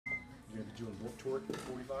You're gonna be doing book tour at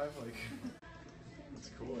 45? Like, it's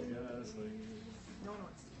cool, I guess. Like, No one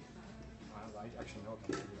wants to do that. I actually know a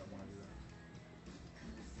couple people that want to do that.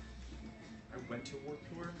 I went to a work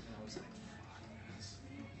tour and I was like, fuck this.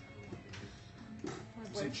 I never want to do it.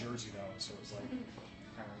 It was in Jersey though, so it was like,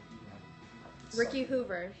 kind of, you know. Ricky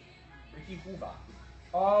Hoover. Ricky Hoover.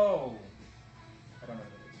 Oh! I don't know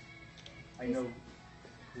who it is. I know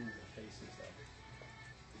who the face is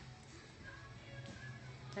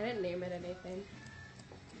though. I didn't name it anything.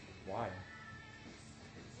 Why?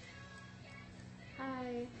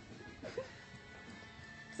 Hi.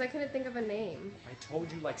 Because I couldn't think of a name. I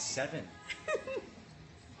told you like 7.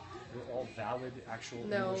 They're all valid, actual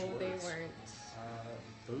No, English words. they weren't.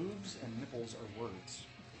 Boobs and nipples are words.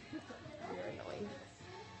 You're annoying.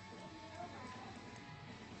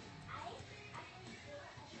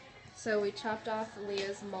 So we chopped off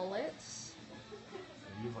Leah's mullet.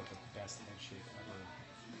 You have like the best head shape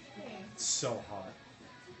ever. It's so hot.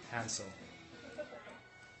 Hansel.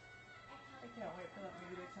 I can't wait for that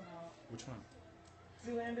movie to come out. Which one?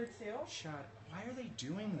 Zoolander 2? Shut. Why are they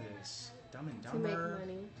doing this? Dumb and To make Dumber.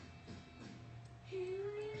 money.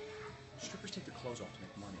 Strippers take their clothes off to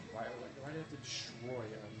make money. Why do they have to destroy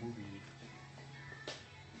a movie?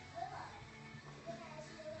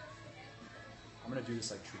 I'm gonna do this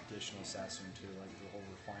like traditional Sassoon too, like the whole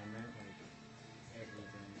refinement, like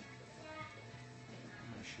everything.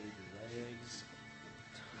 I'm gonna shave your legs.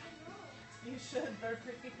 You should. They're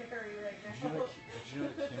pretty hairy right Did now. you know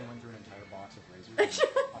that Kim went through an entire box of razors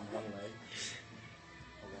on one leg?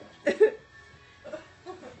 A leg.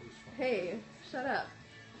 Hey, shut up.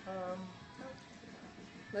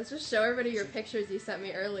 Let's just show everybody your pictures you sent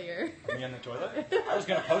me earlier. Me on the toilet? I was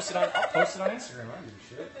gonna post it on. I'll post it on Instagram. I don't give a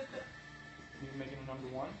shit. You making it number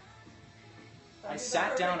 1? I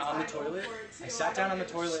sat down on the toilet. I sat down on the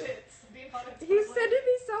toilet. He's sending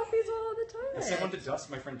me selfies while on the I toilet. sent one to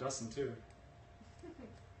Dustin, my friend Dustin too.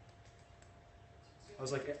 I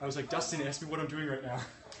was like, Dustin, ask me what I'm doing right now.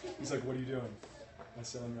 He's like, what are you doing? I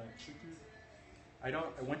said, I'm like,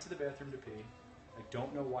 I went to the bathroom to pee. I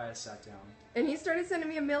don't know why I sat down. And he started sending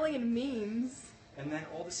me a million memes. And then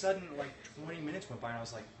all of a sudden, like 20 minutes went by, and I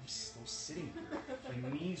was like, I'm still sitting here. My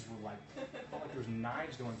knees were like, felt like there was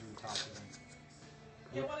knives going through the top of them.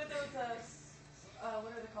 Get one of those,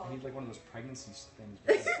 what are they I called? need like one of those pregnancy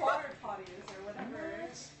things. Water potties or whatever.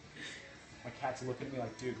 My cat's looking at me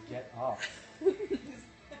like, dude, get up.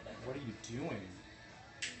 What are you doing?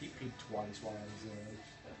 He peed twice while I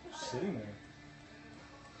was sitting there.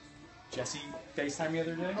 Jesse FaceTime the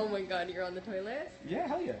other day? Oh my god, you're on the toilet? Yeah,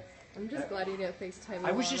 hell yeah. I'm just glad you didn't FaceTime me.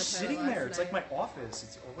 I was while on just the sitting toilet there. last It's like night. my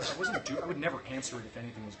office. I would never answer it if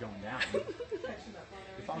anything was going down.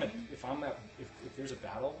 If there's a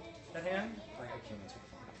battle at hand, I can't answer the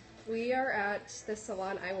phone. We are at the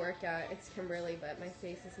salon I work at. It's Kimberly, but my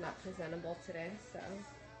face is not presentable today, so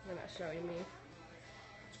they're not showing me.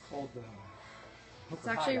 It's called the. It's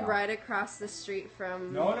actually right across the street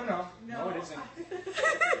from... No, it isn't. No, it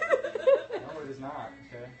is not.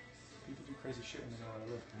 Okay. People do crazy shit when they know where I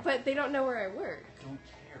live. But they don't know where I work. I don't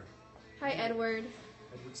care. Hi, Edward.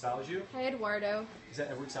 Edward Salaju? Hi, Eduardo. Is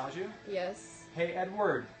that Edward Salaju? Yes. Hey,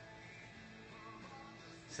 Edward.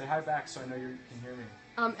 Say hi back so I know you can hear me.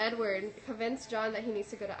 Edward, convince John that he needs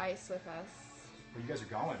to go to ice with us. Well, you guys are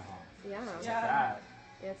going, huh? Yeah. It's Yeah. like that.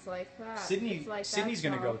 It's like that. Sydney, It's like Sydney's that,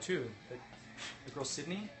 gonna John. go too. The girl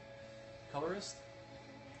Sydney, colorist.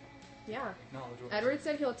 Yeah. No, Edward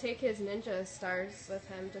said he'll take his ninja stars with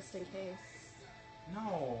him just in case.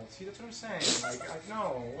 No, see that's what I'm saying. Like,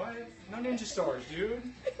 no, what? No ninja stars, dude.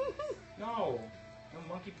 No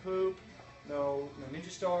monkey poop. No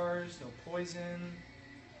ninja stars. No poison.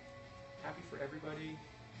 Happy for everybody.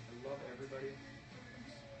 I love everybody.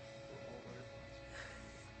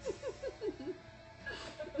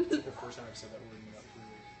 It's like the first time I've said that word in about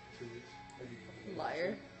 3 weeks. Maybe a couple weeks.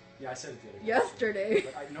 Liar. Yeah, I said it the other day. Yesterday.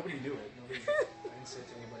 But nobody knew it. I didn't say it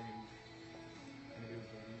to anybody who knew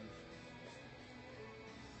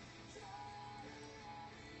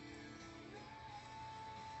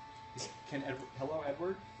it. Hello,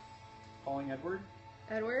 Edward? Calling Edward?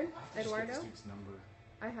 Edward? I have to just get Eduardo? this dude's number.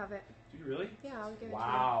 I have it. Do you really? Yeah, I'll give it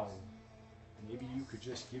Wow. Maybe you could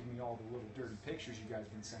just give me all the little dirty pictures you guys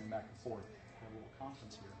have been sending back and forth. Have a little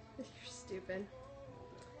conference here. to you. You're stupid.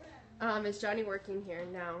 Is Johnny working here?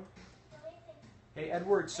 No. Hey,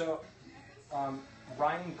 Edward, so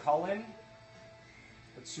Ryan Cullen,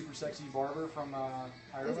 that super sexy barber from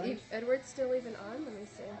Ireland. Is Edward still even on? Let me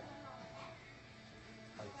see.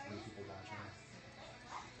 Like 3 people watching.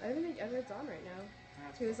 I don't think Edward's on right now.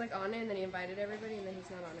 He was like on it and then he invited everybody and then he's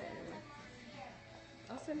not on it anymore.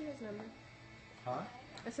 I'll send you his number. Huh?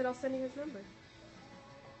 I said I'll send you his number.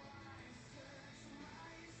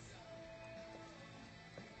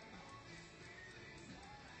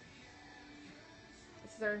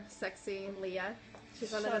 This is our sexy Leah.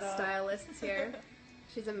 She's one of the stylists here.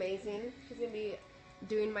 She's amazing. She's gonna be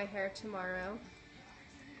doing my hair tomorrow.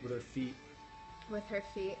 With her feet. With her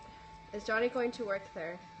feet. Is Johnny going to work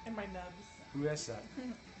there? And my nubs. Who has that?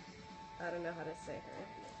 I don't know how to say her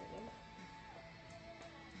name.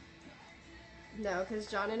 No, because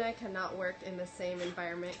John and I cannot work in the same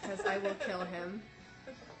environment because I will kill him.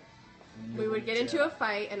 We would get into a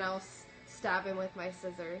fight and I'll stab him with my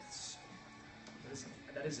scissors.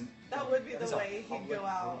 That would be the way he'd go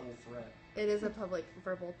out. Threat. It is a public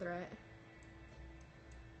verbal threat.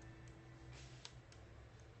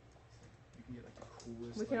 You can get like the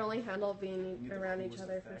coolest. We can only handle being you can get the around each coolest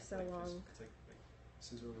other effect, for so like long. It's like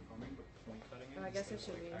scissor overcoming, but point cutting it. Oh, I guess it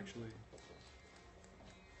instead of, should be. Actually.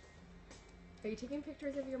 Are you taking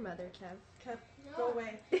pictures of your mother, Kev? Kev, go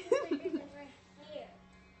away.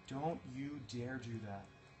 Don't you dare do that.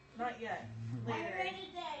 Not yet. Later.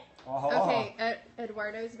 Oh. Okay,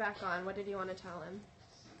 Eduardo's back on. What did you want to tell him?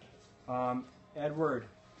 Edward.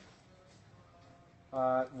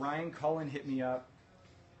 Ryan Cullen hit me up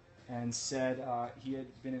and said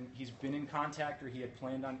he's been in contact, or he had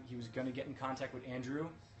planned on, he was going to get in contact with Andrew,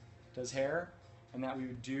 does hair, and that we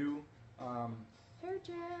would do Hair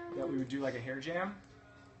jam. that we would do like a hair jam.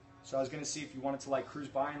 So I was going to see if you wanted to like cruise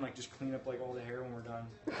by and like just clean up like all the hair when we're done.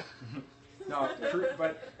 No,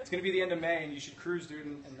 but it's going to be the end of May, and you should cruise, dude,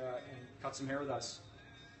 and cut some hair with us.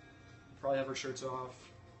 We'll probably have our shirts off.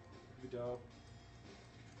 It'd be dope.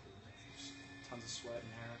 Just tons of sweat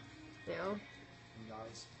and hair. Yeah. And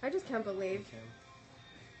guys. I just can't And believe Kim.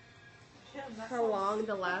 Kim, that how sounds- long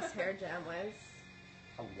the last hair jam was.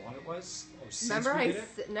 How long it was? Oh, since Remember, we did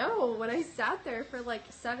it? no, when I sat there for like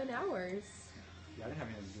 7 hours. Yeah, I didn't have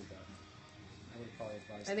anything to do with that. I would have probably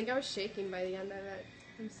advised. I think I was shaking by the end of it.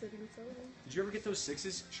 I'm sitting so long. Did you ever get those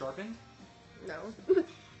sixes sharpened? No.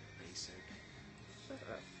 Basic. Shut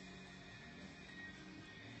up.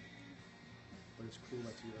 But it's cool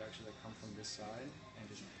that you would actually like come from this side and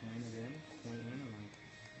just point in, and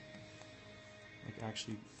like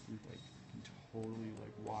actually you like can totally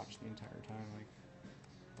like watch the entire time, like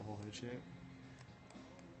the whole head shape.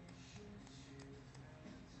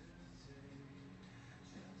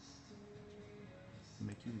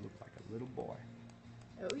 Make you look like a little boy.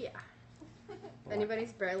 Oh yeah. Boy. If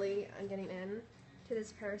anybody's barely getting in to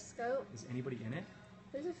this Periscope, Is anybody in it?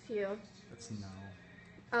 there's a few. That's no.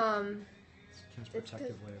 It's Kim's It's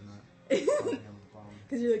protective way of not.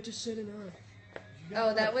 Because you're like, just shut it off.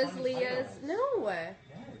 Oh, that was Leah's. No.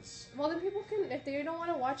 Yes. Well, then people can, if they don't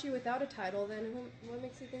want to watch you without a title, then what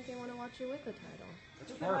makes you think they want to watch you with a title?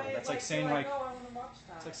 That's Then horrible. I, That's like saying feel like. oh, I want to watch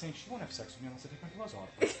that. It's like saying she won't have sex with me unless I take my clothes off.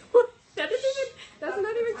 That doesn't even, that's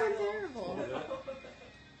not even so Title. terrible.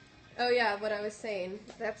 Oh yeah, what I was saying.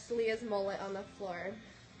 That's Leah's mullet on the floor.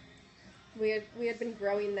 We had been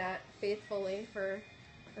growing that faithfully for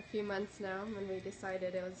a few months now, and we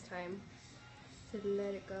decided it was time to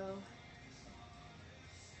let it go.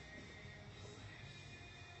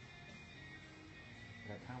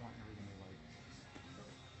 But I kind of want everything to like.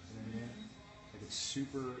 You know what I mean? Like it's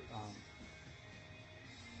super.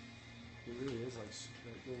 It really is like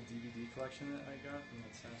the little DVD collection that I got from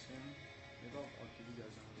that Sassoon. Maybe I'll give you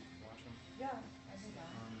guys one so you can watch them. Yeah, I think that.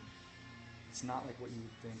 It's not like what you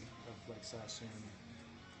would think of like Sassoon.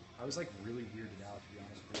 I was like really weirded out, to be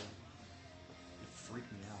honest with you. It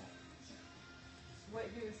freaked me out. What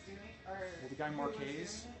he was doing, or Well, the guy who was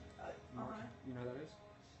Marquez. doing it? Mark, you know who that is?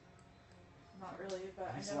 Not really,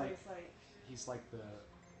 but He's I know like- he's He's like. the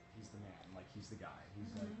man. Like he's the guy.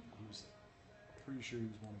 He's like he was pretty sure he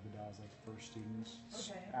was one of Vidal's like first students.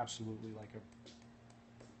 Okay. Absolutely like a.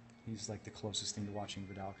 He's like the closest thing to watching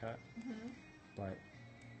Vidal cut, but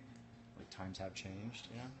like times have changed,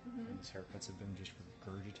 you know. And his haircuts have been just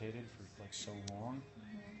regurgitated for like so long.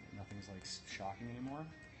 Nothing's like shocking anymore.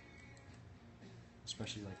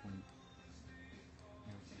 Especially like when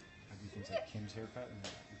you know I do things like Kim's haircut, and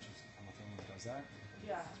which is I'm not the only one that does that.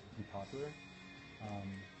 Yeah. Be popular.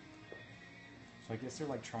 So I guess they're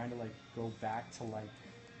like trying to like go back to like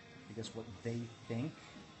I guess what they think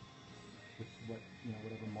with what you know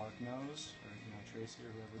whatever Mark knows or you know Tracy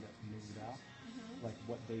or whoever that knew it out like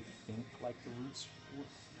what they think like the roots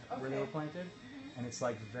where they were Okay. planted and it's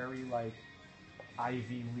like very like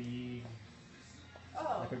Ivy League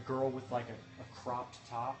Oh. like a girl with like a cropped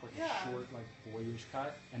top like Yeah. a short like boyish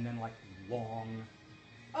cut and then like long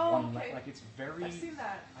Oh, one okay. like it's very I've seen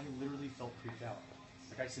that. I literally felt creeped out.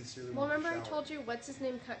 Like I sincerely Well, wanted to remember I shower. told you what's his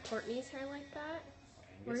name cut Courtney's hair like that?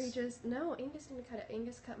 Where he just no, Angus didn't cut it.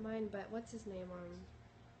 Angus cut mine, but what's his name on?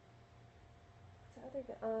 The other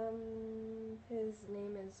guy, his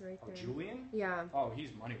name is right there. Julian? Yeah. Oh, he's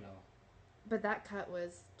money though. But that cut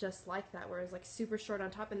was just like that, where it was like super short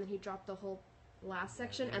on top, and then he dropped the whole last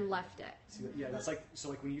section and left it. See, yeah, that's like so.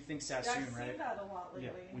 Like when you think Yeah, Sassoon, I've right? seen that a lot lately.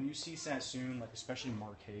 Yeah, when you see Sassoon, like especially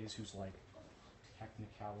Marquez, who's like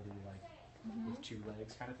technicality, like with two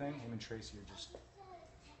legs kind of thing. Him and Tracy are just.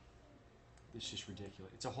 It's just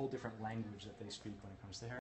ridiculous. It's a whole different language that they speak when it comes to hair.